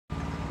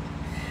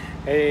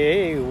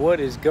Hey, what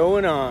is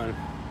going on?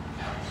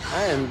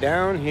 I am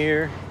down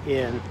here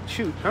in,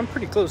 I'm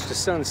pretty close to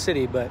Sun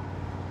City, but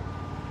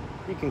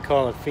you can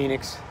call it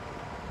Phoenix.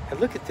 And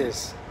look at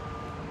this.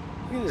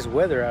 Look at this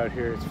weather out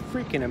here. It's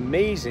freaking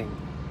amazing.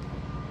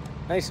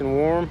 Nice and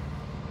warm.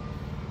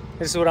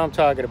 This is what I'm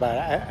talking about.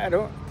 I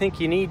don't think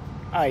you need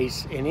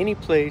ice in any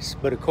place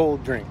but a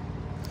cold drink.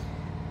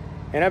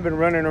 And I've been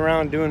running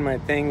around doing my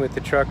thing with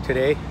the truck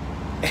today.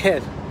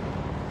 And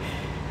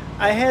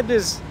I had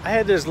this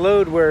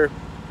load where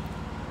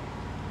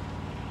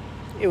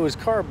it was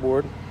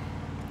cardboard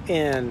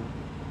and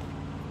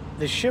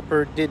the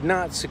shipper did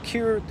not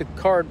secure the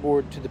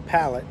cardboard to the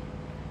pallet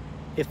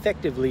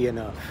effectively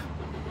enough.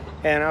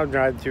 And I was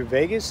driving through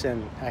Vegas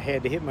and I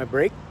had to hit my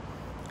brake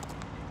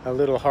a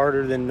little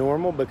harder than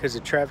normal because a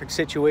traffic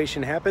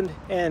situation happened.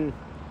 And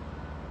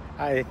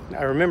I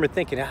remember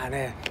thinking,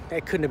 man,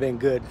 that couldn't have been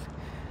good.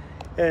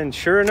 And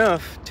sure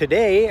enough,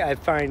 today I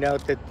find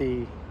out that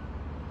the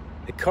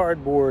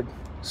cardboard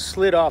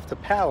slid off the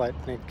pallet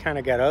and it kind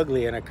of got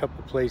ugly in a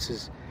couple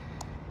places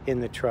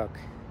in the truck.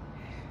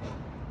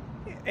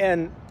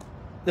 And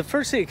the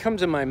first thing that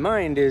comes to my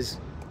mind is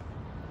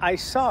I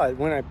saw it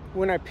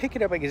when I pick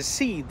it up. I can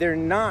see they're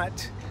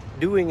not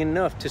doing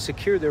enough to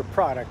secure their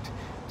product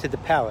to the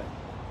pallet.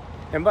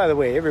 And by the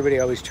way, everybody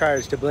always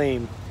tries to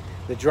blame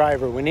the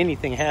driver when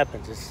anything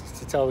happens.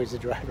 It's always the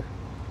driver.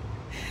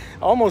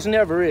 Almost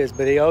never is,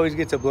 but he always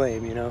gets a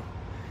blame, you know.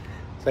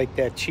 It's like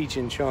that Cheech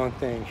and Chong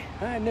thing.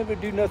 I never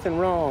do nothing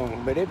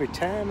wrong, but every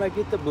time I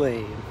get the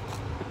blame.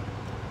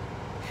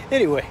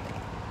 Anyway,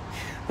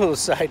 a little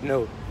side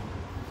note.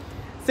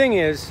 Thing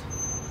is,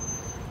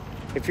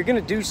 if you're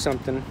gonna do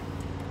something,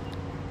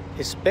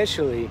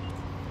 especially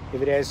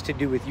if it has to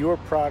do with your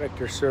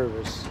product or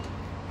service,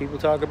 people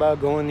talk about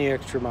going the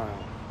extra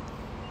mile.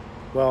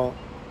 Well,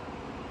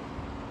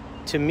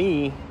 to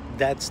me,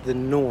 that's the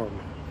norm.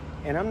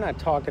 And I'm not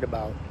talking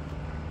about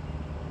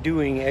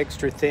doing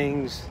extra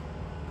things.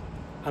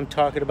 I'm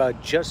talking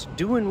about just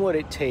doing what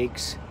it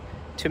takes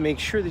to make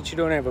sure that you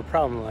don't have a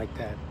problem like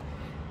that.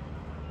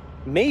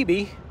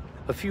 Maybe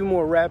a few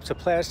more wraps of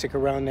plastic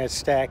around that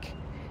stack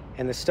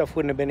and the stuff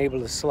wouldn't have been able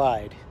to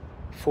slide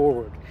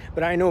forward.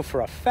 But I know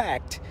for a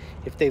fact,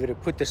 if they would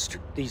have put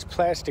these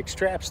plastic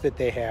straps that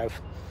they have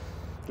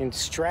and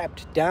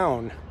strapped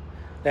down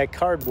that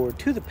cardboard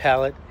to the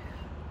pallet,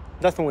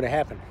 nothing would have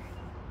happened.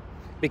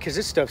 Because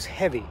this stuff's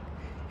heavy.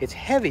 It's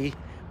heavy,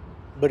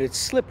 but it's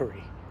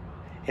slippery.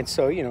 And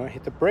so, you know, I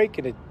hit the brake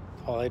and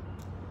it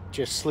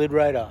just slid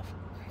right off.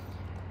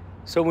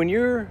 So when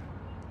you're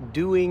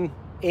doing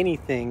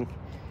anything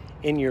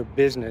in your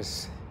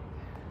business,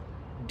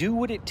 do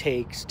what it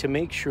takes to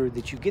make sure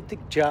that you get the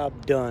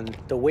job done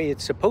the way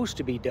it's supposed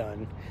to be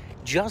done,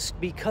 just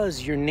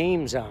because your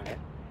name's on it.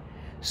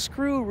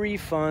 Screw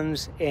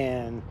refunds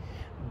and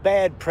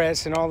bad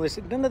press and all this.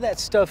 None of that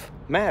stuff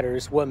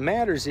matters. What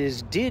matters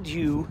is, did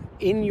you,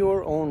 in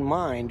your own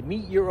mind,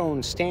 meet your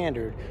own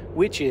standard,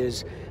 which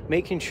is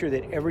making sure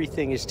that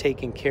everything is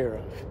taken care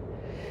of.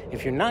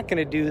 If you're not going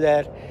to do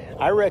that,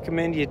 I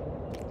recommend you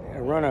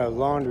run a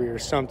laundry or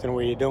something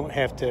where you don't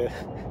have to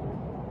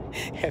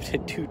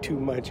do too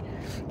much.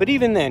 But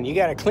even then, you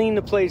got to clean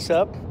the place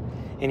up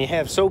and you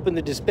have soap in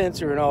the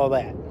dispenser and all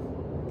that.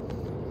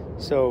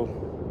 So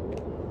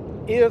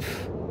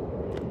if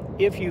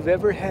you've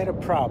ever had a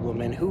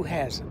problem, and who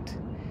hasn't,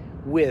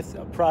 with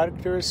a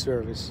product or a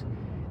service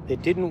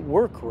that didn't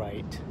work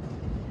right,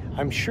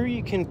 I'm sure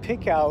you can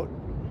pick out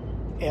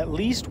at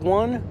least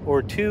one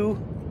or two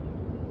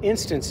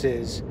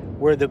instances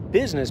where the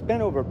business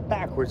bent over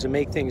backwards to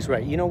make things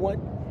right. You know what?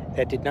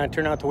 That did not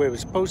turn out the way it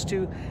was supposed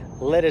to.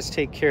 Let us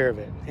take care of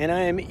it. And I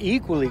am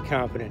equally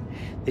confident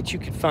that you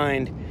could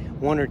find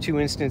one or two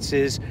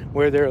instances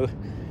where they're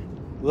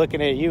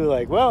looking at you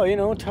like, well, you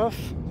know, tough.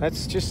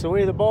 That's just the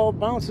way the ball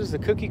bounces, the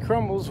cookie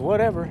crumbles,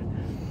 whatever.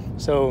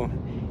 So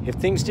if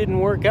things didn't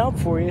work out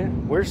for you,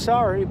 we're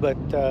sorry, but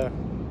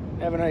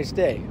have a nice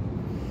day.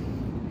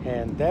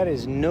 And that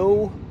is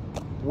no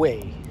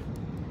way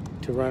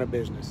to run a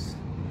business,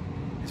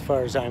 as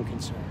far as I'm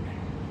concerned.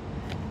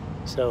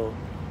 So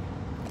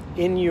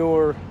in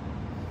your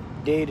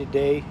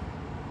day-to-day,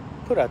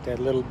 put out that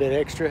little bit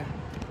extra.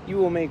 You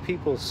will make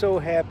people so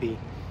happy,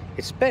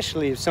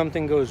 especially if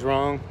something goes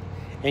wrong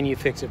and you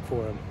fix it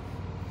for them.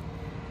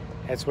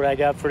 That's what I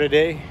got for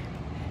today.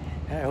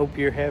 I hope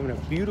you're having a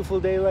beautiful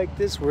day like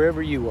this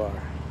wherever you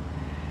are.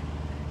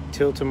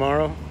 Till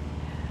tomorrow,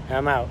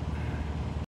 I'm out.